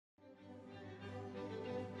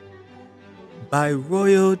By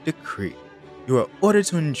royal decree, you are ordered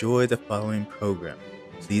to enjoy the following program.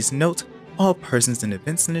 Please note, all persons and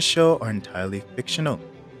events in the show are entirely fictional.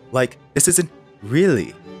 Like, this isn't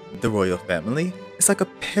really the royal family, it's like a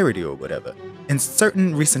parody or whatever. And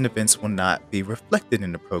certain recent events will not be reflected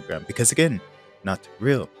in the program because, again, not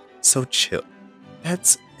real. So chill.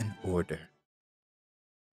 That's an order.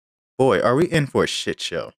 Boy, are we in for a shit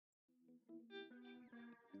show.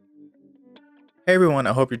 Hey everyone,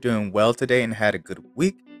 I hope you're doing well today and had a good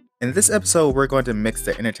week. In this episode, we're going to mix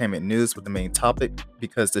the entertainment news with the main topic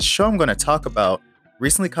because the show I'm going to talk about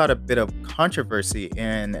recently caught a bit of controversy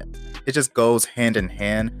and it just goes hand in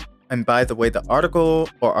hand. And by the way, the article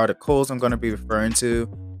or articles I'm going to be referring to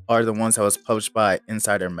are the ones that was published by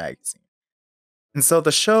Insider Magazine. And so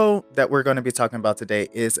the show that we're going to be talking about today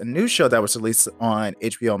is a new show that was released on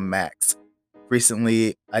HBO Max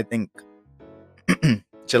recently, I think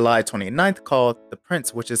July 29th, called The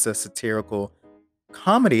Prince, which is a satirical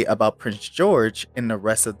comedy about Prince George and the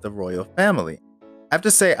rest of the royal family. I have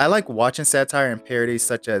to say, I like watching satire and parodies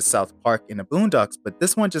such as South Park and the Boondocks, but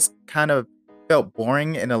this one just kind of felt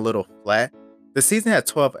boring and a little flat. The season had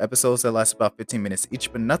 12 episodes that last about 15 minutes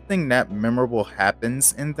each, but nothing that memorable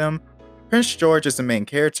happens in them. Prince George is the main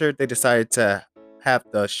character they decided to have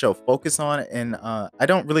the show focus on, and I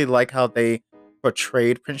don't really like how they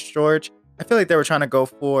portrayed Prince George. I feel like they were trying to go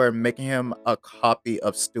for making him a copy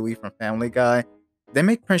of Stewie from Family Guy. They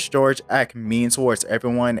make Prince George act mean towards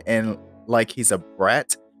everyone and like he's a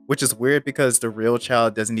brat, which is weird because the real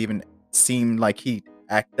child doesn't even seem like he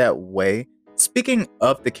act that way. Speaking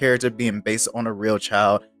of the character being based on a real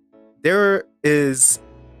child, there is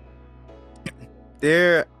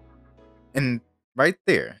there and right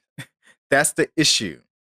there. That's the issue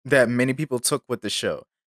that many people took with the show.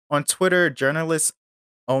 On Twitter, journalist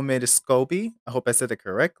Omid Scobie, I hope I said it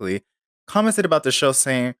correctly, commented about the show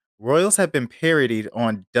saying, Royals have been parodied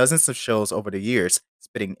on dozens of shows over the years,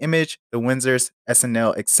 Spitting Image, The Windsors,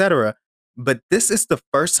 SNL, etc. But this is the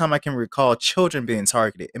first time I can recall children being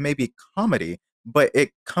targeted. It may be comedy, but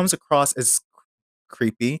it comes across as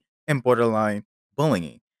creepy and borderline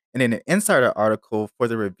bullying. And in an insider article for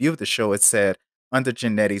the review of the show, it said, under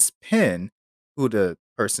Genetti's pen, who the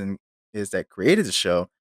person is that created the show,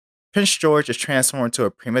 Prince George is transformed to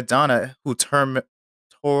a prima donna who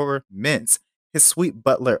torments his sweet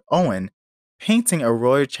butler Owen. Painting a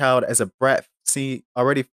royal child as a brat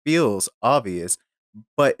already feels obvious,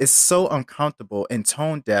 but it's so uncomfortable and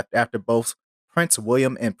tone deaf after both Prince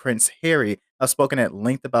William and Prince Harry have spoken at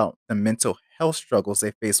length about the mental health struggles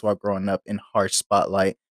they faced while growing up in harsh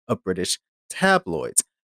spotlight of British tabloids.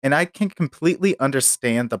 And I can completely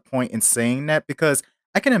understand the point in saying that because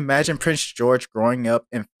I can imagine Prince George growing up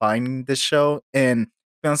and finding this show and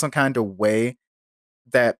feeling some kind of way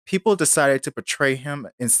that people decided to portray him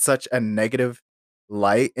in such a negative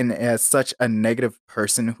light and as such a negative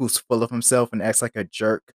person who's full of himself and acts like a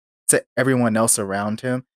jerk to everyone else around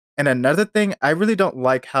him. And another thing, I really don't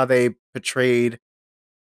like how they portrayed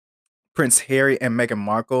Prince Harry and Meghan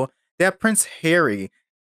Markle. They have Prince Harry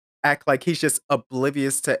act like he's just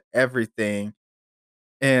oblivious to everything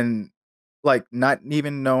and like not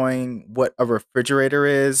even knowing what a refrigerator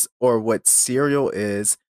is or what cereal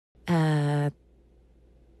is. Uh,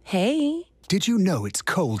 hey. Did you know it's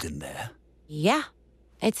cold in there? Yeah,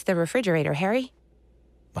 it's the refrigerator, Harry.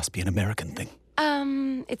 Must be an American thing.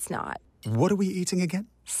 It's not. What are we eating again?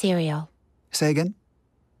 Cereal. Say again?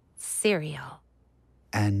 Cereal.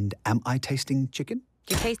 And am I tasting chicken?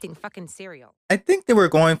 You're tasting fucking cereal. I think they were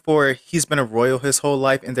going for he's been a royal his whole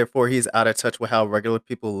life and therefore he's out of touch with how regular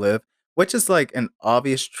people live, which is like an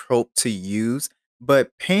obvious trope to use.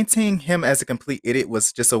 But painting him as a complete idiot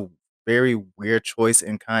was just a very weird choice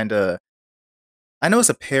and kind of, I know it's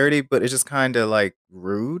a parody, but it's just kind of like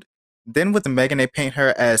rude. Then with Megan, they paint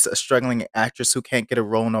her as a struggling actress who can't get a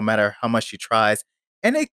role no matter how much she tries.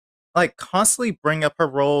 And they like constantly bring up her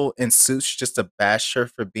role in Suits just to bash her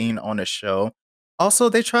for being on a show. Also,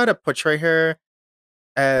 they try to portray her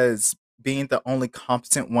as being the only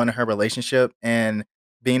competent one in her relationship and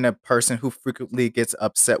being a person who frequently gets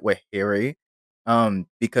upset with Harry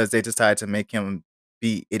because they decide to make him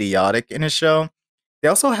be idiotic in the show. They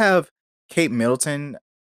also have Kate Middleton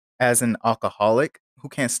as an alcoholic who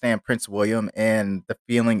can't stand Prince William, and the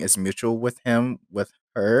feeling is mutual with him, with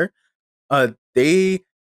her. They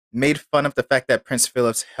made fun of the fact that Prince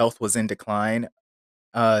Philip's health was in decline.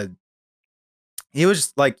 Uh, he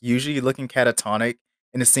was like usually looking catatonic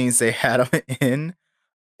in the scenes they had him in,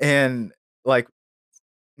 and like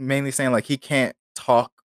mainly saying like he can't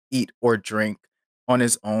talk, eat, or drink on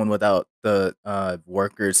his own without the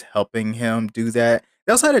workers helping him do that.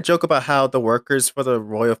 They also had a joke about how the workers for the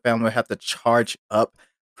royal family would have to charge up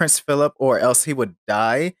Prince Philip or else he would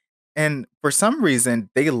die. And for some reason,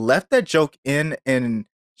 they left that joke in and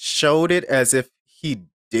showed it as if he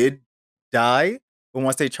did die. But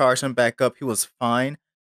once they charged him back up, he was fine.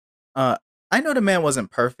 Uh, I know the man wasn't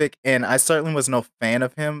perfect, and I certainly was no fan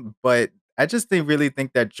of him, but I just didn't really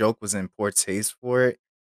think that joke was in poor taste for it,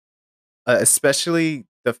 especially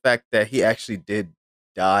the fact that he actually did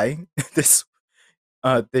die this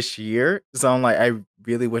this year. So I'm like, I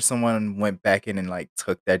really wish someone went back in and like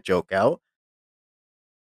took that joke out.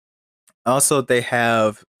 Also, they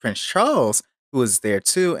have Prince Charles who was there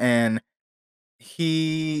too, and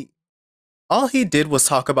he all he did was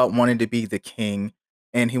talk about wanting to be the king,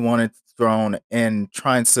 and he wanted the throne and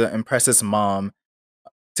trying to impress his mom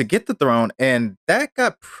to get the throne, and that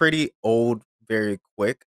got pretty old very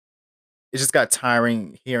quick. It just got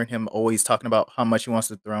tiring hearing him always talking about how much he wants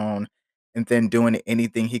the throne and then doing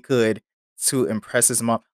anything he could to impress his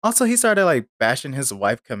mom. Also, he started like bashing his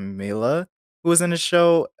wife Camila, who was in the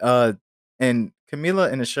show. And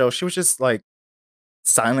Camila in the show, she was just like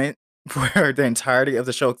silent for the entirety of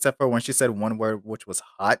the show, except for when she said one word, which was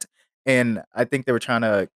hot. And I think they were trying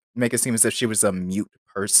to make it seem as if she was a mute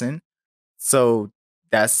person. So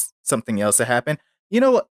that's something else that happened. You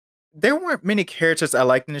know, there weren't many characters I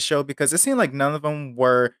liked in the show because it seemed like none of them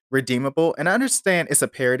were redeemable. And I understand it's a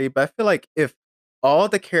parody, but I feel like if all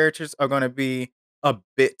the characters are going to be a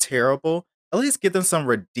bit terrible, at least give them some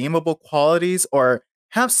redeemable qualities or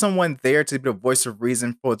have someone there to be the voice of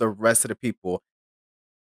reason for the rest of the people.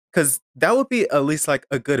 Because that would be at least like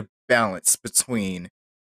a good balance between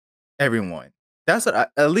everyone. That's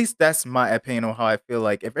what at least that's my opinion on how I feel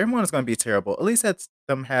like if everyone is gonna be terrible, at least let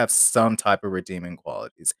them have some type of redeeming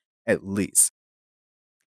qualities, at least.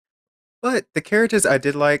 But the characters I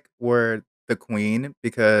did like were the queen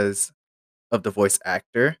because of the voice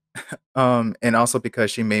actor, and also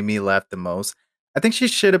because she made me laugh the most. I think she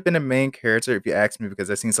should have been a main character if you ask me, because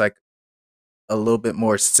it seems like a little bit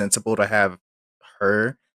more sensible to have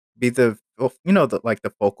her be the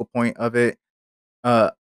the focal point of it.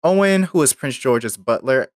 Uh, Owen, who is Prince George's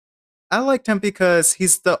butler, I liked him because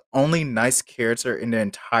he's the only nice character in the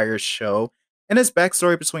entire show, and his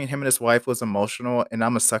backstory between him and his wife was emotional, and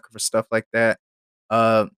I'm a sucker for stuff like that.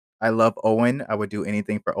 Uh, I love Owen. I would do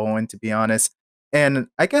anything for Owen, to be honest. And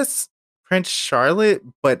I guess Prince Charlotte,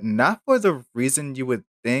 but not for the reason you would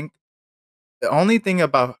think. The only thing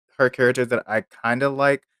about her character that I kind of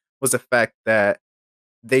like was the fact that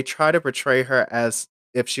they try to portray her as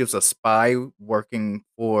if she was a spy working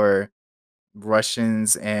for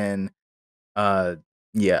Russians and uh,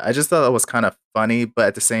 yeah, I just thought it was kind of funny, but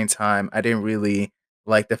at the same time, I didn't really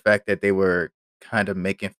like the fact that they were kind of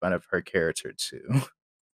making fun of her character too.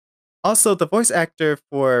 Also, the voice actor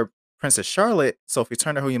for Princess Charlotte, Sophie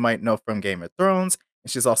Turner, who you might know from Game of Thrones, and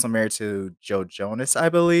she's also married to Joe Jonas, I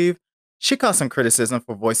believe. She caught some criticism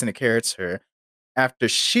for voicing the character after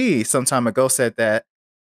she, some time ago, said that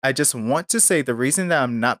I just want to say the reason that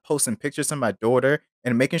I'm not posting pictures of my daughter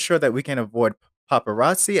and making sure that we can avoid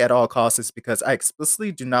paparazzi at all costs is because I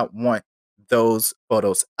explicitly do not want those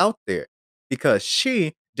photos out there because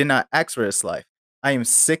she did not ask for this life. I am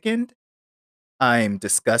sickened. I'm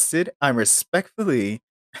disgusted. I'm respectfully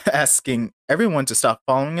asking everyone to stop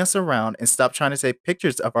following us around and stop trying to take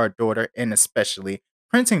pictures of our daughter and especially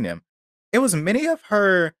printing them. It was many of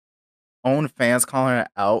her own fans calling her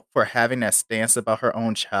out for having that stance about her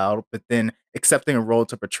own child, but then accepting a role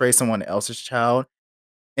to portray someone else's child.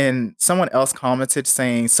 And someone else commented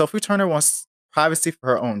saying Sophie Turner wants privacy for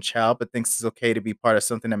her own child, but thinks it's okay to be part of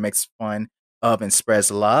something that makes fun of and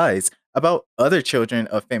spreads lies about other children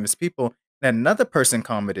of famous people. And another person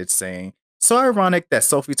commented saying, so ironic that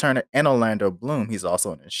Sophie Turner and Orlando Bloom, he's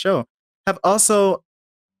also in the show, have also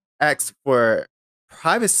asked for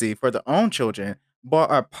privacy for their own children, but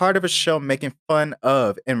are part of a show making fun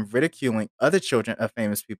of and ridiculing other children of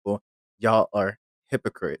famous people. Y'all are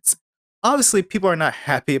hypocrites. Obviously, people are not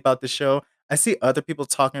happy about the show. I see other people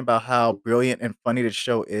talking about how brilliant and funny the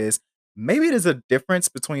show is. Maybe there's a difference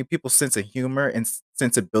between people's sense of humor and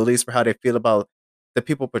sensibilities for how they feel about the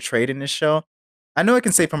people portrayed in this show. I know I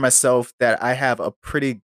can say for myself that I have a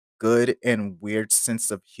pretty good and weird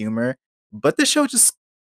sense of humor, but this show just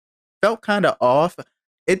felt kinda off.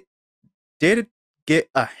 It did get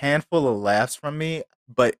a handful of laughs from me,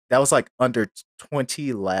 but that was, like, under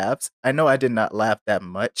 20 laughs. I know I did not laugh that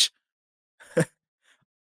much.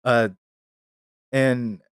 Uh,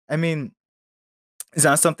 and, I mean, it's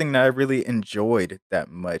not something that I really enjoyed that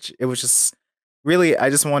much. It was just really I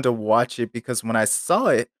just wanted to watch it because when I saw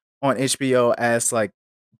it on HBO as, like,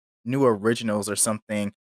 new originals or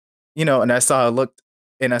something, and I saw it looked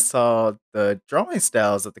and I saw the drawing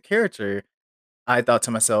styles of the character, I thought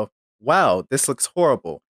to myself, wow, this looks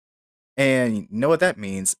horrible. And you know what that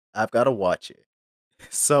means? I've got to watch it.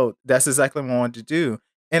 So that's exactly what I wanted to do.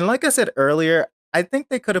 And like I said earlier, I think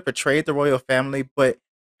they could have portrayed the royal family, but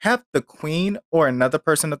have the queen or another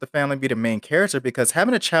person of the family be the main character because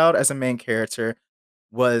having a child as a main character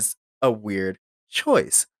was a weird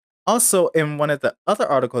choice. Also, in one of the other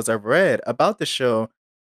articles I've read about the show,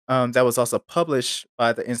 that was also published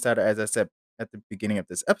by the Insider, as I said at the beginning of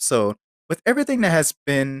this episode, with everything that has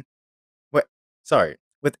been what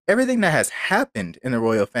with everything that has happened in the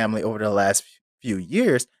royal family over the last few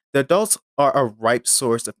years, the adults are a ripe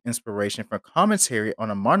source of inspiration for commentary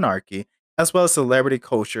on a monarchy, as well as celebrity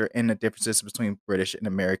culture and the differences between British and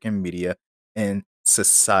American media and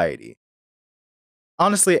society.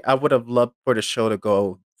 Honestly, I would have loved for the show to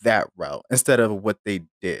go that route instead of what they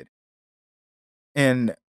did.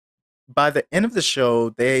 And by the end of the show,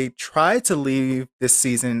 they tried to leave this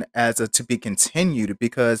season as a to be continued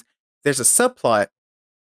because there's a subplot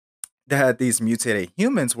that had these mutated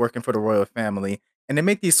humans working for the royal family, and they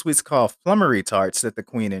make these sweets called flummery tarts that the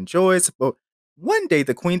queen enjoys. But one day,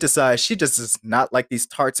 the queen decides she just does not like these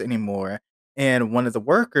tarts anymore, and one of the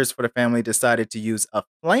workers for the family decided to use a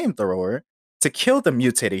flamethrower to kill the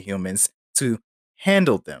mutated humans to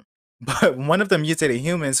handle them. But one of the mutated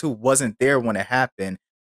humans who wasn't there when it happened,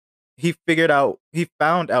 he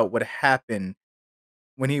found out what happened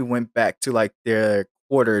when he went back to like their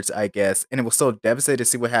quarters, I guess, and it was so devastated to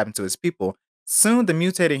see what happened to his people. Soon, the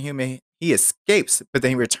mutated human he escapes, but then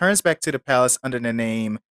he returns back to the palace under the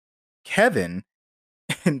name Kevin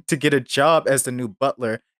and to get a job as the new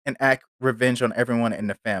butler and act revenge on everyone in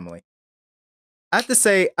the family. I have to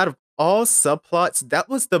say, out of all subplots, that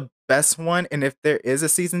was the best one. And if there is a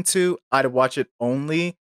season two, I'd watch it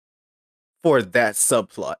only for that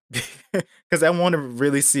subplot because I want to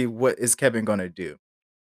really see what is Kevin going to do.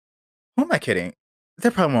 Who am I kidding? There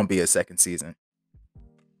probably won't be a second season.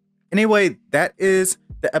 Anyway, that is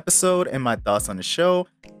the episode and my thoughts on the show.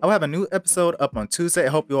 I'll have a new episode up on Tuesday. I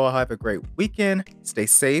hope you all have a great weekend. Stay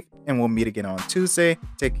safe, and we'll meet again on Tuesday.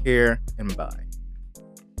 Take care, and bye.